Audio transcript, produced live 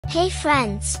Hey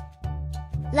friends!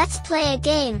 Let's play a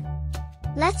game.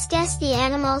 Let's guess the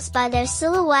animals by their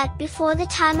silhouette before the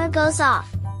timer goes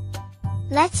off.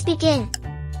 Let's begin.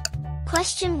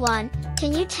 Question 1.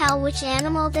 Can you tell which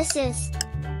animal this is?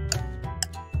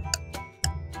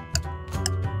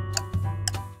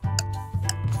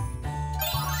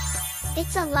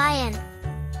 It's a lion.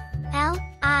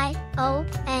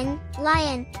 L-I-O-N,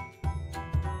 lion.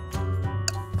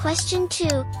 Question 2.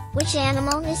 Which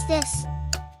animal is this?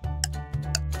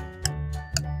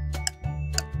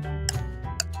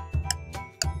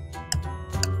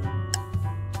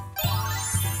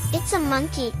 It's a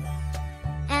monkey.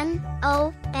 M-O-N-K-E-Y,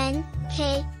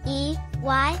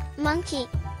 monkey.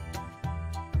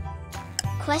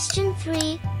 Question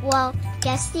 3. Well,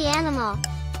 guess the animal.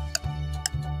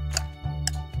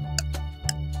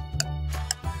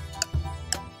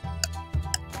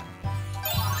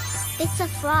 It's a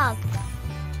frog.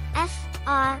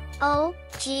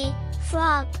 F-R-O-G,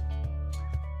 frog.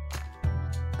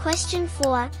 Question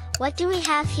 4. What do we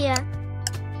have here?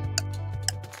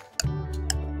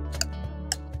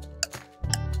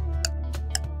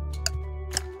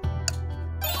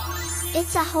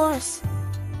 It's a horse.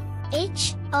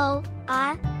 H-O-R-S-E,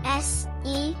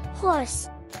 horse.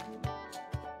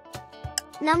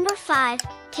 Number 5.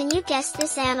 Can you guess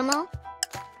this animal?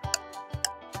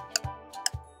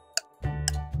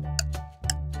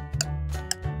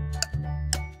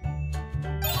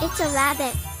 It's a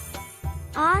rabbit.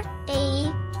 R-A-B-B-I-T,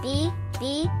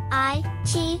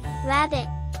 rabbit.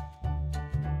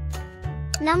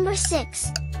 Number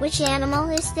 6. Which animal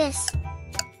is this?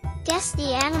 Guess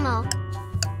the animal.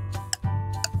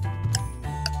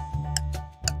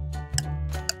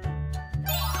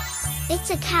 It's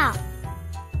a cow.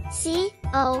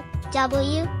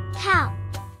 C-O-W, cow.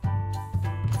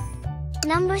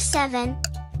 Number 7.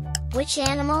 Which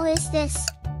animal is this?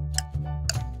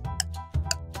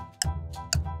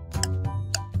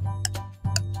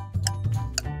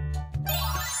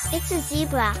 It's a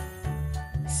zebra.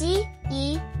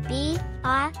 Z-E-B-R-A-E,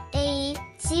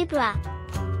 zebra.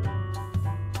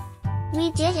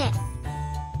 We did it!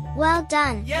 Well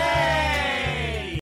done! Yay!